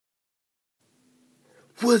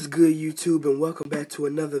What's good, YouTube, and welcome back to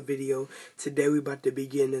another video. Today we about to be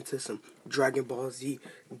getting into some Dragon Ball Z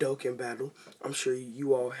Dokkan battle. I'm sure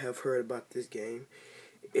you all have heard about this game,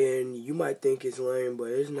 and you might think it's lame, but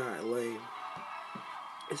it's not lame.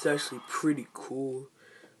 It's actually pretty cool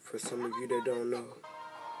for some of you that don't know.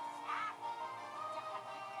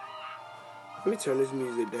 Let me turn this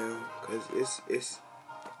music down, because it's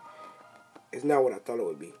not what I thought it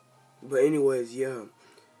would be. But anyways, yeah,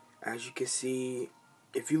 as you can see,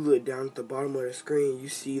 if you look down at the bottom of the screen, you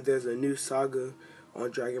see there's a new saga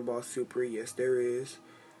on Dragon Ball Super. Yes, there is.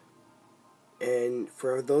 And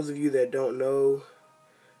for those of you that don't know,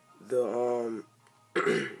 the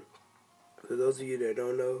for those of you that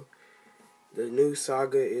don't know, the new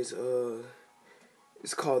saga is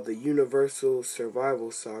it's called the Universal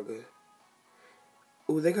Survival Saga.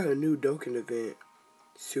 Ooh, they got a new Dokkan event,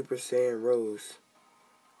 Super Saiyan Rose.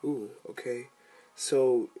 Ooh, okay.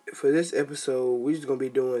 So for this episode, we're just gonna be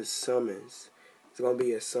doing summons. It's gonna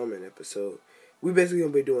be a summon episode. We basically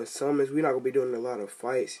gonna be doing summons. We're not gonna be doing a lot of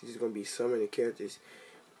fights. It's just gonna be summoning characters.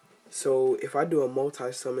 So if I do a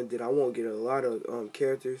multi-summon, then I won't get a lot of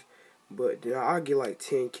characters, but then I'll get like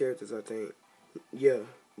 10 characters, I think. Yeah,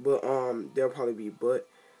 but there'll probably be but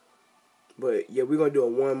yeah, we're gonna do a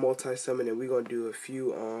one multi-summon, and we're gonna do a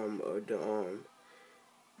few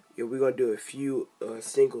yeah, we're gonna do a few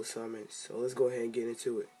single summons. So let's go ahead and get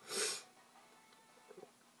into it.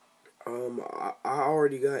 I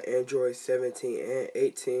already got Android 17 and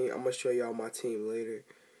 18. I'm gonna show y'all my team later.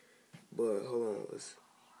 But hold on, let's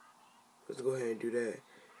go ahead and do that.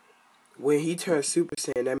 When he turns Super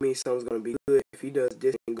Saiyan, that means something's gonna be good. If he does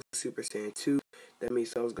this and goes Super Saiyan 2, that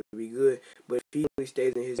means something's gonna be good. But if he only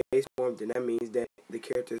stays in his base form, then that means that the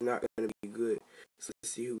character's not gonna be good. So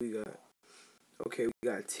let's see who we got. Okay, we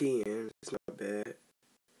got TN. It's not bad.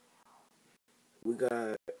 We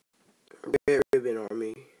got Red Ribbon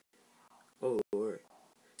Army. Oh Lord.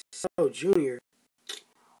 So Junior.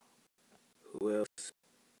 Who else?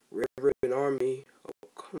 Red Ribbon Army. Oh,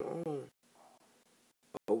 come on.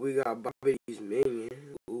 Oh, we got Bobby's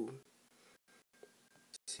Minion. Ooh.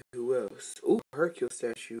 Let's see who else. Ooh, Hercule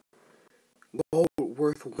statue. Gold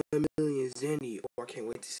worth 1 million Zenny. Oh, I can't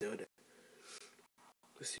wait to sell that.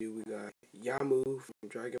 Let's see who we got. Yamu from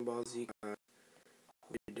Dragon Ball Z. Got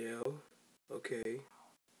Videl. Okay.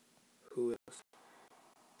 Who else?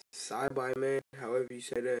 Cyber Man. However you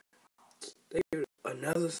say that. They give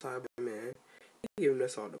another Cyber Man. They giving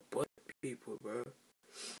us all the butt people, bro.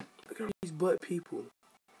 Look at all these butt people.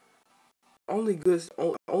 Only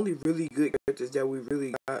really good characters that we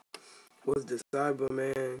really got was the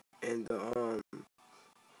Cyberman and the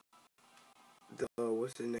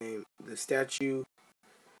what's the name? The statue.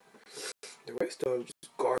 The rest of them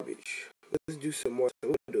just garbage. Let's do some more. We're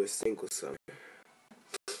gonna do a single summon.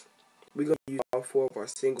 We're gonna use all 4 of our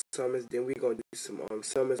single summons. Then we're gonna do some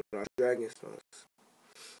summons with our dragon stones.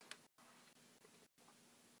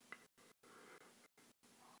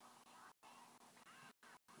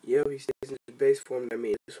 Yeah, he stays in his base form. That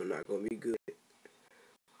means this one not gonna be good.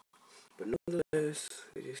 But nonetheless,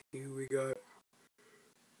 let's just see who we got.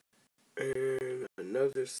 And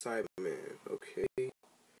another Cyberman. Okay.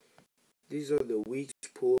 These are the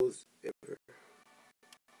weakest pulls ever.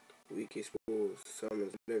 Weakest pulls,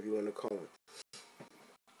 summons, whatever you want to call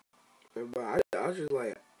them. But I was just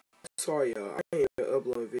like, sorry y'all, I ain't been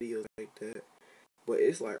uploading videos like that. But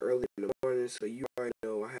it's like early in the morning, so you already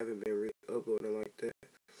know I haven't been uploading like that.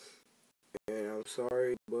 And I'm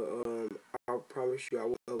sorry, but I promise you I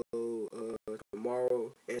will upload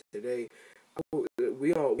tomorrow and today.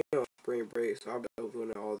 We on spring break, so I'll be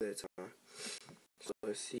uploading all that time. So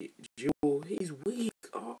let's see. Jewel, he's weak.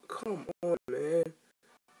 Oh, come on, man.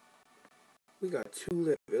 We got 2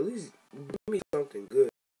 left. At least give me something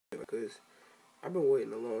good, because I've been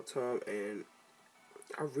waiting a long time, and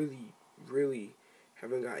I really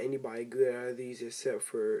haven't got anybody good out of these except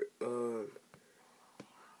for I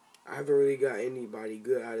haven't really got anybody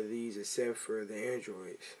good out of these except for the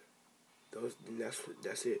androids.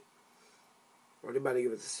 That's it. Or they about to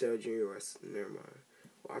give us a Cell Junior or never mind.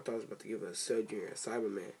 Well, I thought I was about to give us a Cell Junior or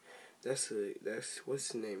Cyberman. That's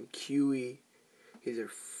what's his name? QE. He's a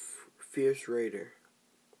Fierce Raider.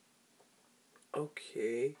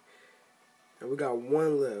 Okay. And we got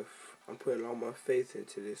 1 left. I'm putting all my faith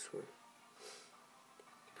into this one.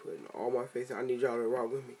 Putting all my faith. I need y'all to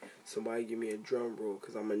rock with me. Somebody give me a drum roll,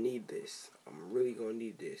 because I'm going to need this. I'm really going to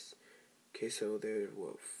need this. Okay, so there's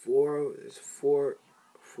what? 4? There's 4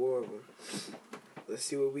 of them. Let's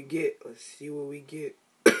see what we get. Let's see what we get.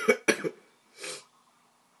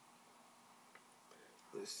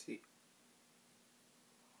 Let's see.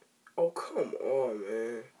 Oh, come on,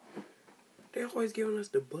 man. They always giving us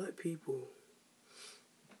the butt people.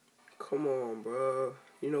 Come on, bro.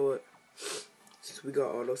 You know what? Since we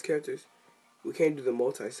got all those characters, we can't do the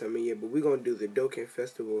multi-summon yet, but we're going to do the Dokkan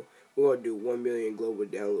Festival. We're going to do 1 million global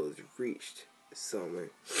downloads reached summon.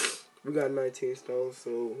 We got 19 stones,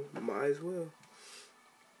 so might as well.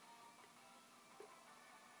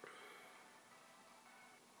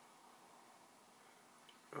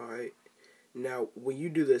 Alright. Now, when you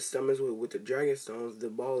do the summons with the Dragon Stones, the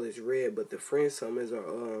ball is red, but the friend summons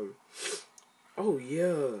are, oh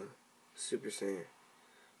yeah. Super Saiyan.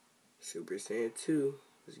 Super Saiyan 2.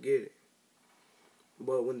 Let's get it.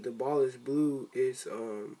 But when the ball is blue, it's,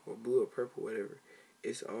 or blue or purple, whatever,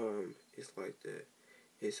 it's like that.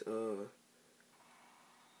 It's,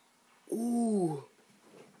 ooh.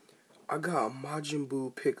 I got Majin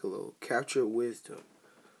Buu Piccolo, Capture Wisdom.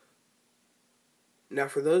 Now,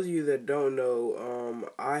 for those of you that don't know,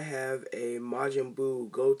 I have a Majin Buu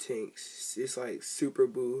Gotenks. It's like Super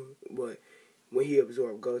Buu, but when he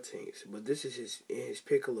absorbed Gotenks. But this is in his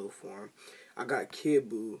Piccolo form. I got Kid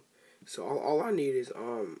Buu. So all I need is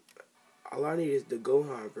the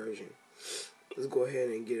Gohan version. Let's go ahead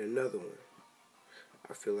and get another one.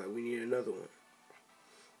 I feel like we need another one.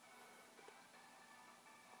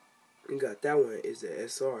 We got that one is the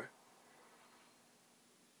SR.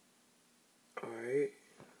 Alright.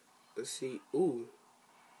 Let's see. Ooh.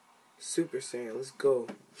 Super Saiyan. Let's go.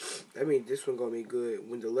 That means this one gonna be good.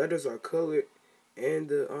 When the letters are colored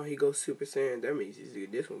and he goes Super Saiyan, that means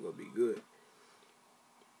this one gonna be good.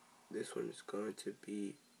 This one is going to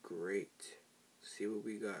be great. Let's see what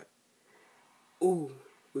we got. Ooh.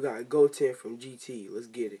 We got Goten from GT. Let's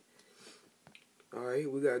get it. Alright,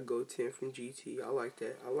 we got Goten from GT. I like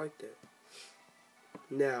that. I like that.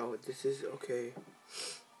 Now, this is okay.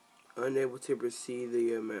 Unable to see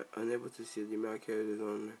the amount of characters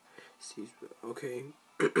on the okay.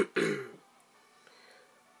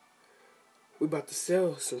 We about to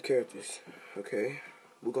sell some characters. Okay.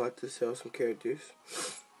 We're going to sell some characters.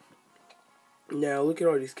 Now, look at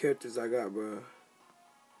all these characters I got, bro.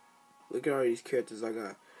 Look at all these characters I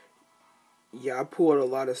got. Yeah, I pulled a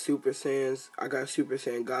lot of Super Saiyans. I got Super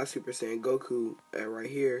Saiyan God, Super Saiyan Goku right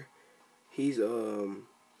here. He's, and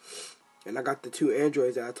I got the 2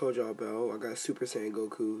 androids that I told y'all about. I got Super Saiyan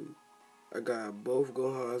Goku. I got both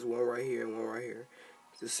Gohans, one right here and one right here.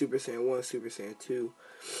 It's the Super Saiyan 1, Super Saiyan 2.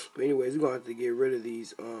 But anyways, we're going to have to get rid of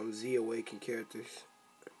these Z Awakened characters.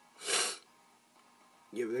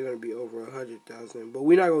 Yeah, but they're going to be over 100,000. But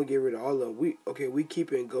we're not going to get rid of all of them. We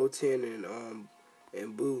keeping Goten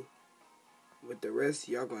and Boo. With the rest,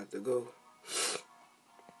 y'all going to have to go.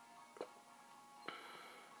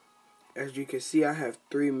 As you can see, I have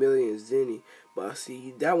 3 million Zenny. But I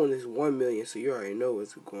see that one is 1 million, so you already know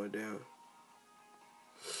what's going down.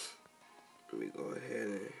 Let me go ahead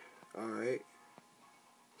and... Alright.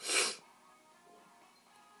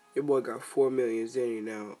 Your boy got 4 million Zenny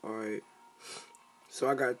now. Alright. So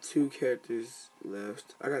I got 2 characters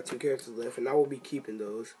left. And I will be keeping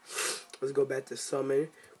those. Let's go back to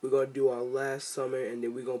summon. We're gonna do our last summon, and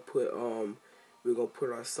then we're gonna put our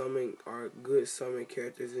good summon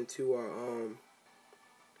characters into our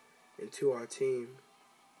team.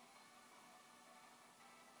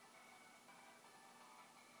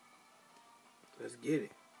 Let's get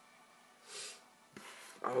it.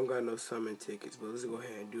 I don't got no summon tickets, but let's go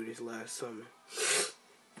ahead and do this last summon.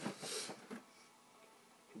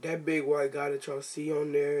 That big white guy that y'all see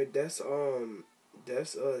on there, that's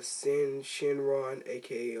Sin Shenron,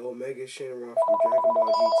 aka Omega Shenron from Dragon Ball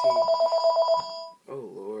GT. Oh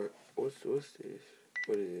Lord, what's this?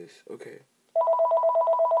 What is this? Okay.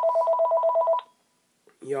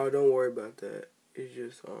 Y'all don't worry about that. It's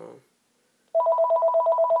just the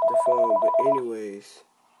phone. But anyways,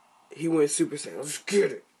 he went Super Saiyan. Let's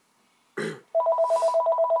get it.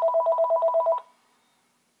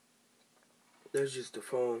 That's just the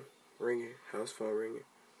phone ringing, house phone ringing.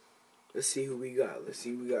 Let's see who we got.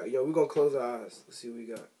 Yo, we're gonna close our eyes. Let's see what we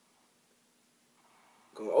got.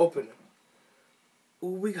 Gonna open them.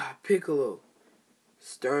 Ooh, we got Piccolo.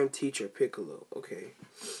 Stern Teacher Piccolo. Okay.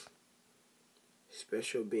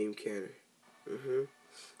 Special Beam Cannon.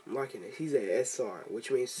 I'm liking it. He's an SR,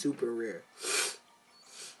 which means super rare.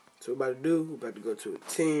 So what we're about to do, we're about to go to a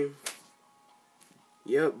team.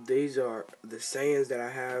 Yep, these are the Saiyans that I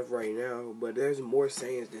have right now, but there's more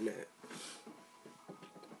Saiyans than that.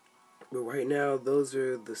 But right now, those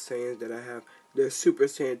are the Saiyans that I have. There's Super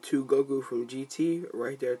Saiyan 2 Goku from GT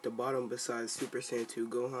right there at the bottom besides Super Saiyan 2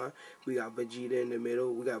 Gohan. We got Vegeta in the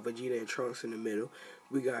middle. We got Vegeta and Trunks in the middle.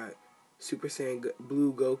 We got Super Saiyan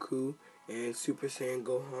Blue Goku and Super Saiyan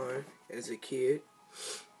Gohan as a kid.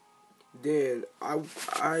 Then I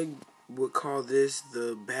would call this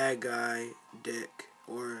the bad guy deck,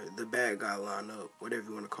 or the bad guy lineup, whatever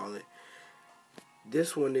you want to call it.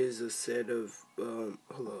 This one is a set of,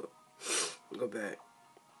 hold up, go back.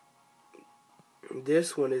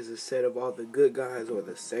 This one is a set of all the good guys, or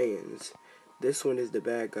the Saiyans. This one is the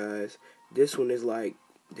bad guys. This one is like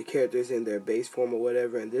the characters in their base form or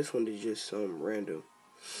whatever, and this one is just some random.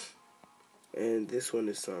 And this one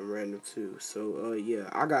is some random too. So, yeah,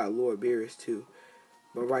 I got Lord Beerus too.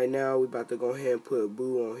 But right now, we about to go ahead and put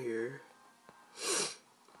Boo on here.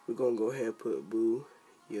 We're going to go ahead and put Boo.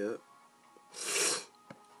 Yep.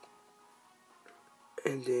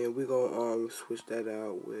 And then we're going to switch that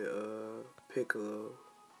out with Piccolo.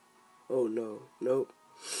 Oh, no. Nope.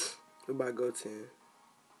 We're about Goten.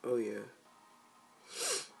 Oh, yeah.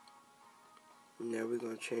 Now we're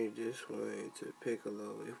going to change this one to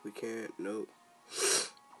Piccolo if we can't. Nope.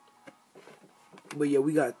 But yeah,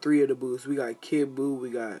 we got 3 of the Boos. We got Kid Boo, we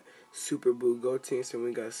got Super Boo Goten, and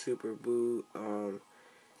we got Super Boo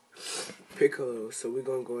Piccolo. So we're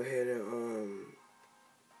going to go ahead and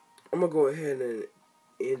I'm going to go ahead and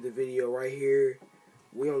end the video right here.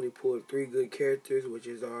 We only pulled 3 good characters, which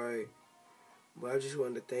is alright. But I just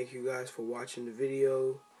wanted to thank you guys for watching the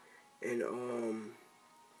video. And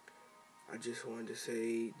I just wanted to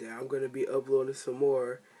say that I'm going to be uploading some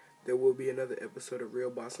more. There will be another episode of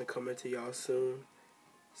Real Boston coming to y'all soon.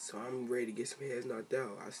 So I'm ready to get some heads knocked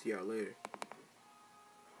out. I'll see y'all later.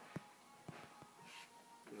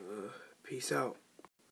 Peace out.